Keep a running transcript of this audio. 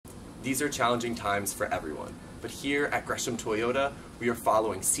These are challenging times for everyone, but here at Gresham Toyota, we are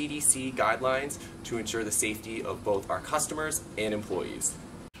following CDC guidelines to ensure the safety of both our customers and employees.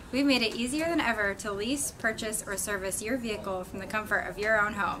 We've made it easier than ever to lease, purchase, or service your vehicle from the comfort of your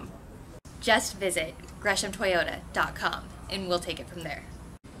own home. Just visit GreshamToyota.com and we'll take it from there.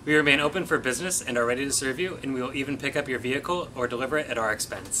 We remain open for business and are ready to serve you, and we will even pick up your vehicle or deliver it at our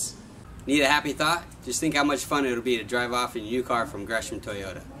expense. Need a happy thought? Just think how much fun it'll be to drive off in your new car from Gresham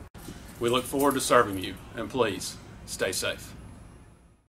Toyota. We look forward to serving you, and please, stay safe.